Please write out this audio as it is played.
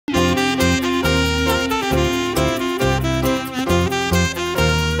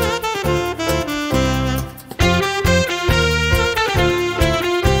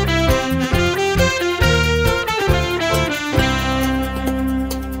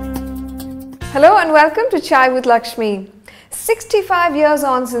Hello and welcome to Chai with Lakshmi. 65 years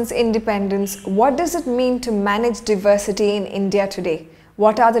on since independence, what does it mean to manage diversity in India today?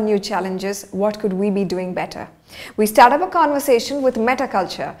 What are the new challenges? What could we be doing better? We start up a conversation with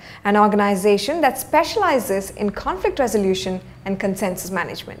Metaculture, an organization that specializes in conflict resolution and consensus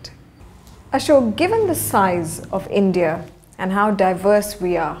management. Ashok, given the size of India and how diverse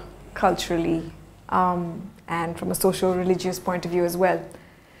we are culturally and from a social-religious point of view as well,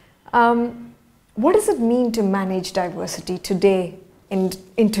 what does it mean to manage diversity today in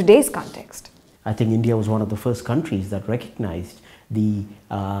today's context? I think India was one of the first countries that recognized the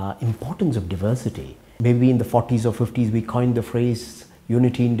importance of diversity. Maybe in the 40s or 50s we coined the phrase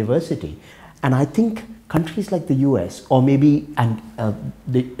unity in diversity. And I think countries like the US or maybe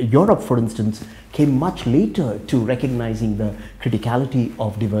Europe, for instance, came much later to recognizing the criticality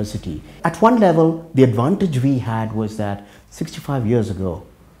of diversity. At one level, the advantage we had was that 65 years ago,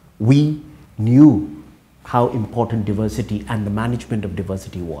 we knew how important diversity and the management of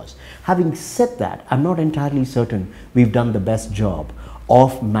diversity was. Having said that, I'm not entirely certain we've done the best job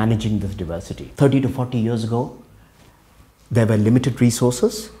of managing this diversity. 30 to 40 years ago, there were limited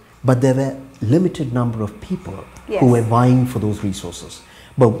resources, but there were limited number of people who were vying for those resources.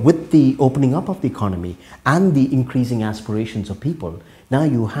 But with the opening up of the economy and the increasing aspirations of people, now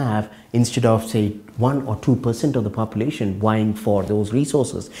you have, instead of say 1 or 2% of the population vying for those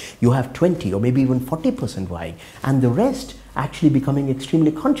resources, you have 20 or maybe even 40% vying, and the rest actually becoming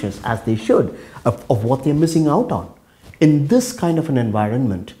extremely conscious, as they should, of what they're missing out on. In this kind of an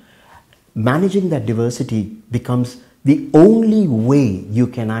environment, managing that diversity becomes the only way you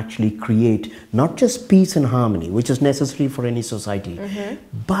can actually create not just peace and harmony, which is necessary for any society,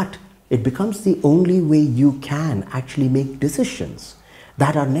 but it becomes the only way you can actually make decisions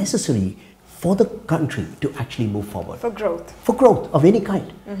that are necessary for the country to actually move forward. For growth. For growth of any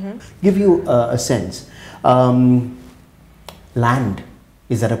kind. Give you a sense. Land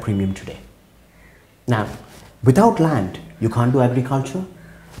is at a premium today. Now, without land, you can't do agriculture.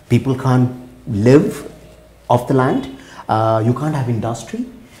 People can't live off the land. You can't have industry.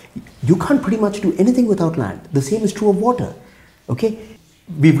 You can't pretty much do anything without land. The same is true of water. Okay?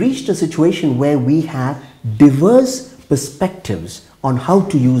 We've reached a situation where we have diverse perspectives on how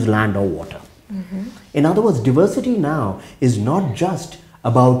to use land or water. In other words, diversity now is not just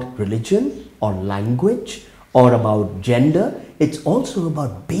about religion or language or about gender. It's also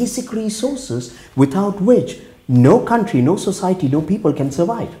about basic resources without which no country, no society, no people can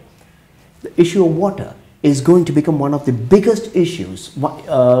survive. The issue of water is going to become one of the biggest issues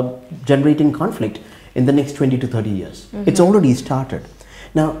generating conflict in the next 20 to 30 years. It's already started.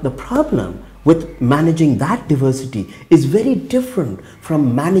 Now, the problem with managing that diversity is very different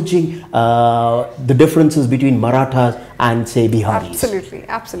from managing the differences between Marathas and say Biharis. Absolutely,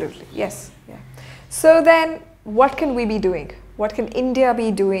 absolutely, yes. Yeah. So then, what can we be doing? What can India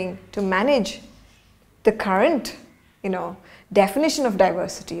be doing to manage the current, definition of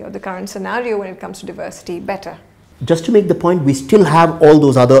diversity or the current scenario when it comes to diversity better? Just to make the point, we still have all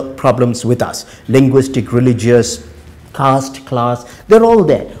those other problems with us. Linguistic, religious, caste, class, they're all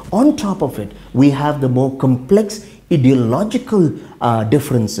there. On top of it, we have the more complex ideological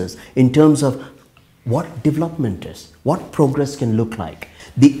differences in terms of what development is, what progress can look like.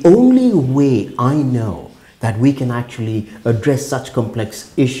 The only way I know that we can actually address such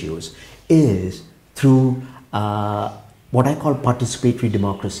complex issues is through what I call participatory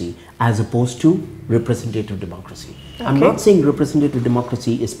democracy as opposed to representative democracy. Okay. I'm not saying representative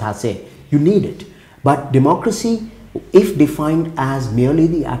democracy is passé. You need it. But democracy, if defined as merely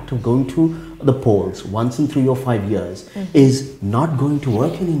the act of going to the polls once in 3 or 5 years, is not going to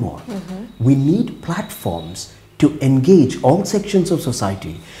work anymore. We need platforms to engage all sections of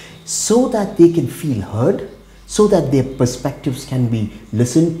society so that they can feel heard, so that their perspectives can be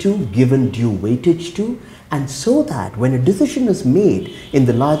listened to, given due weightage to, and so that when a decision is made in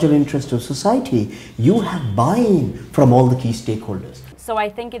the larger interest of society, you have buy-in from all the key stakeholders. So I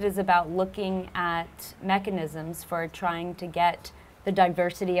think it is about looking at mechanisms for trying to get the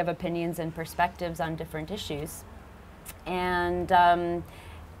diversity of opinions and perspectives on different issues, and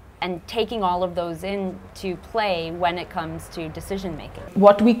taking all of those into play when it comes to decision making.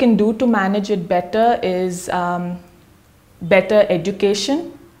 What we can do to manage it better is better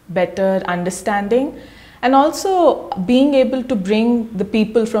education, better understanding, and also being able to bring the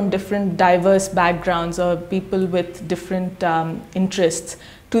people from different diverse backgrounds or people with different interests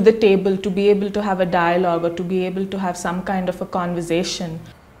to the table to be able to have a dialogue or to be able to have some kind of a conversation.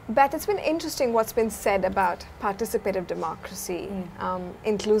 But it's been interesting what's been said about participative democracy,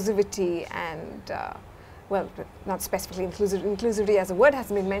 inclusivity and well, not specifically inclusivity as a word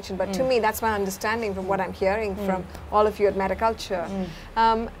hasn't been mentioned, but to me that's my understanding from what I'm hearing from all of you at Metaculture.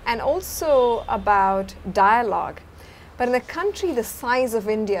 And also about dialogue. But in a country the size of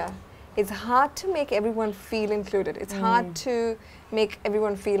India, it's hard to make everyone feel included. It's hard to make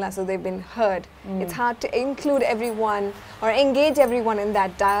everyone feel as though they've been heard. It's hard to include everyone or engage everyone in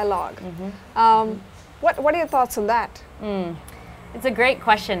that dialogue. What are your thoughts on that? It's a great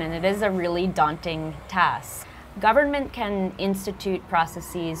question, and it is a really daunting task. Government can institute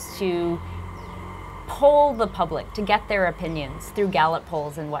processes to poll the public, to get their opinions through Gallup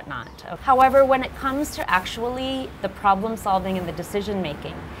polls and whatnot. However, when it comes to actually the problem solving and the decision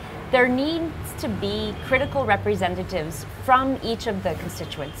making, there needs to be critical representatives from each of the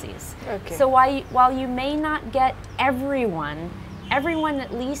constituencies. Okay. So while you may not get everyone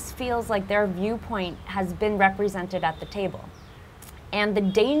at least feels like their viewpoint has been represented at the table. And the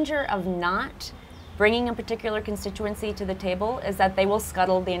danger of not bringing a particular constituency to the table is that they will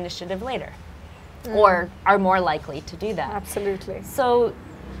scuttle the initiative later, or are more likely to do that. Absolutely. So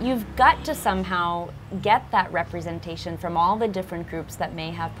you've got to somehow get that representation from all the different groups that may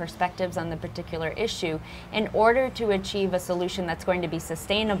have perspectives on the particular issue in order to achieve a solution that's going to be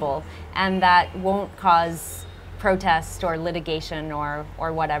sustainable and that won't cause protest or litigation or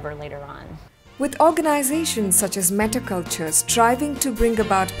whatever later on. With organizations such as Metaculture striving to bring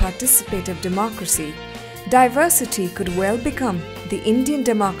about participative democracy, diversity could well become the Indian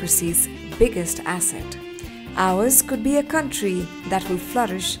democracy's biggest asset. Ours could be a country that will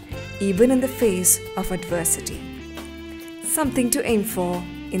flourish even in the face of adversity. Something to aim for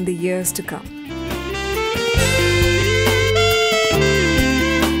in the years to come.